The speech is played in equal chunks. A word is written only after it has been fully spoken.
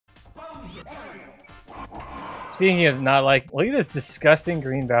Speaking of not like, look at this disgusting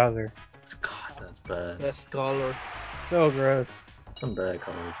green Bowser. God, that's bad. Best color. So gross. Some bad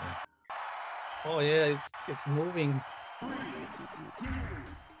colors, man. Oh yeah, it's moving.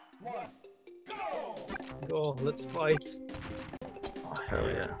 Go, let's fight. Oh hell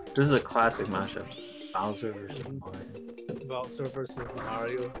yeah! This is a classic mashup. Bowser versus Mario. Bowser versus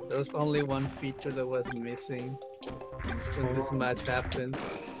Mario. There's only one feature that was missing when this match happens.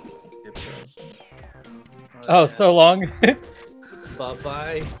 It does. Oh, yeah. so long. Bye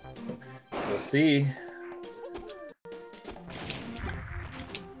bye. We'll see.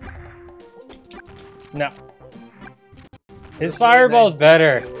 No. His fireball's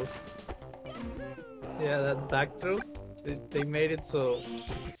better. Yeah, that back throw. They made it so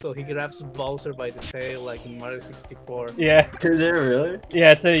he grabs Bowser by the tail like in Mario 64. Yeah. Did they really?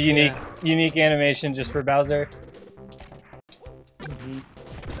 Yeah, it's a unique animation just for Bowser.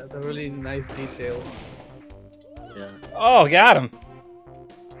 That's a really nice detail. Yeah. Oh, got him.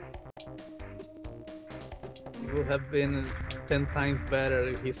 It would have been 10 times better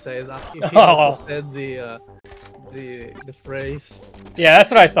if he said if he also said the phrase. Yeah,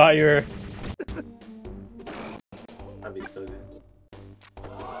 that's what I thought you were. That'd be so good.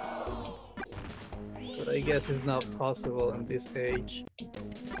 But I guess it's not possible in this age.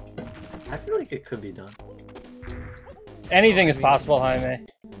 I feel like it could be done. Anything is possible, Jaime.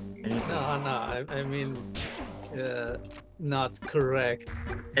 Anything. No, I mean, not correct.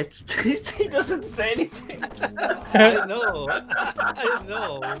 He doesn't say anything. I know, but...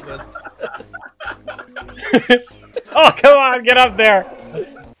 Oh, come on, get up there!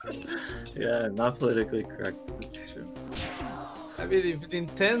 Yeah, not politically correct. It's true. I mean, if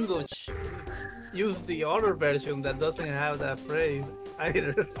Nintendo used the other version that doesn't have that phrase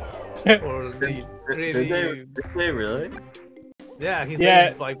either, or the 3D... Did they really? Yeah, he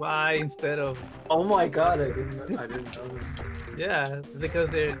says bye-bye instead of... Oh my god, I didn't know that. Yeah, because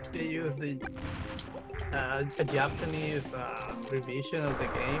they use the a Japanese revision of the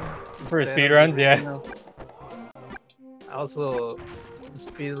game. For speedruns, yeah. You know. Also,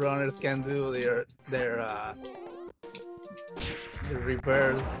 speedrunners can do their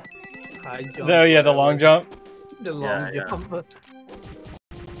reverse high jump. Oh yeah, the long jump. The long jump. Yeah.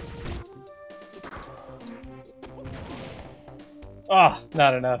 Oh,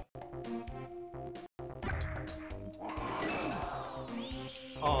 not enough.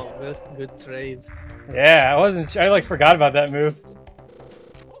 Oh, good trade. Yeah, I wasn't sure. I like forgot about that move.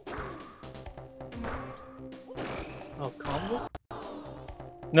 Oh, combo?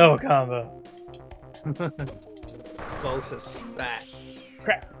 No combo. Bowser's back.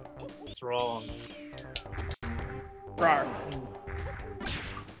 Crap. Strong. Rawr.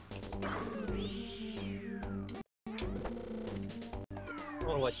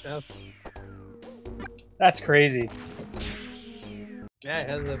 Oh, watch out. That's crazy. Yeah, it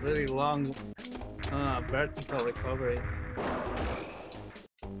has a really long vertical recovery.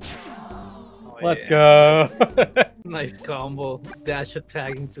 Oh, Let's go. Nice combo. Dash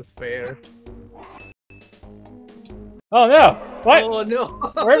attack into fair. Oh no! What? Oh no!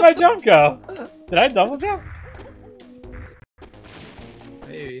 Where'd my jump go? Did I double jump?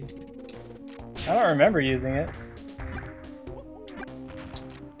 Maybe. I don't remember using it.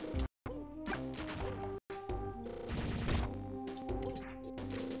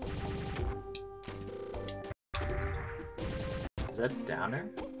 Is that downer?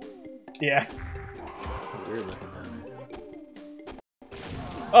 Yeah. Weird looking downer.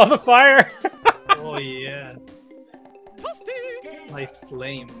 Oh, the fire! Oh yeah. Nice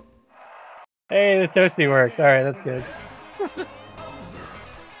flame. Hey, the toasty works. Alright, that's good.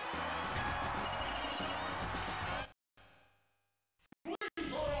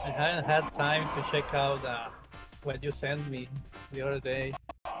 I hadn't had time to check out what you sent me the other day.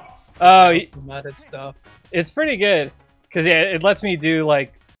 Oh, Modded stuff. It's pretty good. Because yeah, it lets me do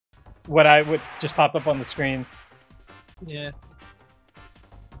like what I would just pop up on the screen. Yeah.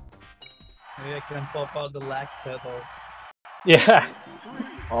 Maybe I can pop out the lag pedal. Yeah.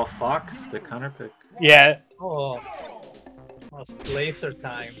 Oh, Fox, the counter pick. Yeah. Oh, it's laser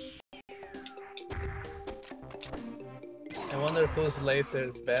time. I wonder whose laser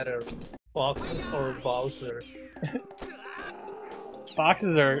is better, Fox's or Bowser's?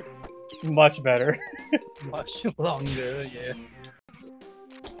 Foxes are much better. Much longer, yeah.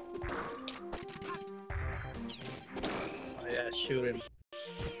 Oh yeah, shoot him.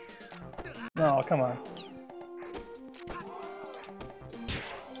 No, come on.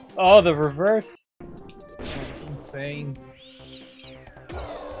 Oh, the reverse. Insane.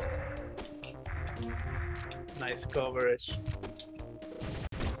 Nice coverage.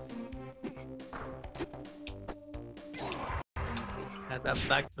 that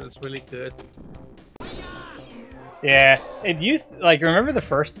factor is really good. Yeah, it used like remember the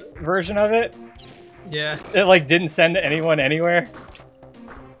first version of it? Yeah. It like didn't send anyone anywhere,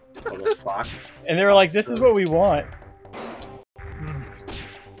 Oh, the fox. and they were like, "This is what we want."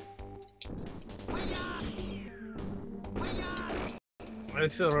 I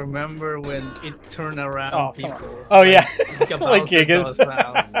still remember when it turned around Oh, people. Oh yeah, Giga like Bowser Gigas. does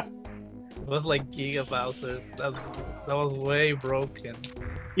now. It was like Giga Bowser's. That was way broken.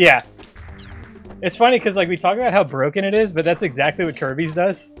 Yeah, it's funny because like we talk about how broken it is, but that's exactly what Kirby's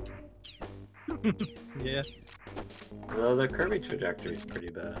does. Yeah. Well, the Kirby trajectory is pretty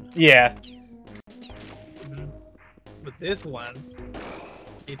bad. Yeah, But this one,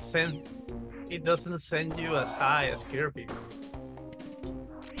 it doesn't send you as high as Kirby's.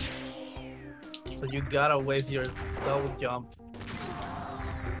 So you gotta waste your double jump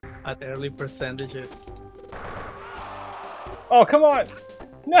at early percentages. Oh, come on!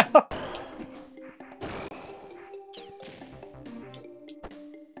 No!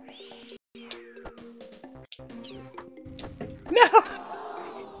 No!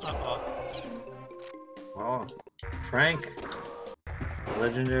 Uh-oh. Oh, Frank.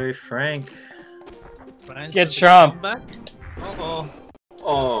 Legendary Frank. French Get with the chomped. comeback? Uh-oh.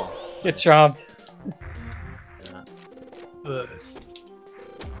 Oh. Get chomped. Yeah. Burst.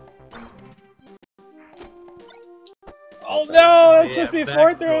 Oh no! That was Yeah, supposed to be a back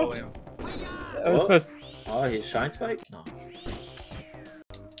fourth throw! throw him. That was Whoa. supposed... Oh, he's Shine Spike? No.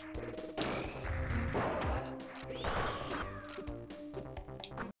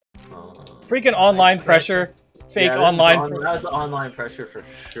 Freaking online pressure. Fake Yeah, online... that was online pressure for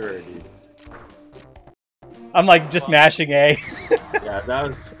sure, dude. I'm like just mashing A. Yeah, that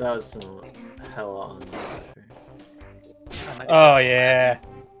was some hella online pressure. Oh yeah.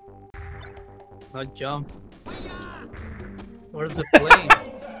 No jump. Where's the plane?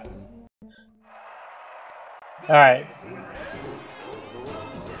 Alright.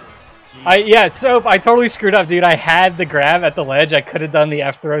 Yeah, Soap, I totally screwed up, dude. I had the grab at the ledge. I could have done the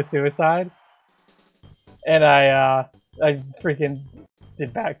F-throw suicide. And I freaking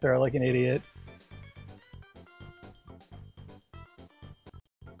did back throw like an idiot.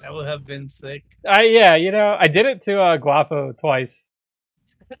 That would have been sick. Yeah, you know, I did it to Guapo twice.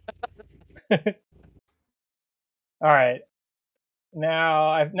 Alright. Now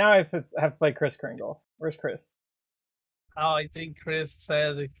I have to play Chris Kringle. Where's Chris? Oh, I think Chris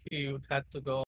said he had to go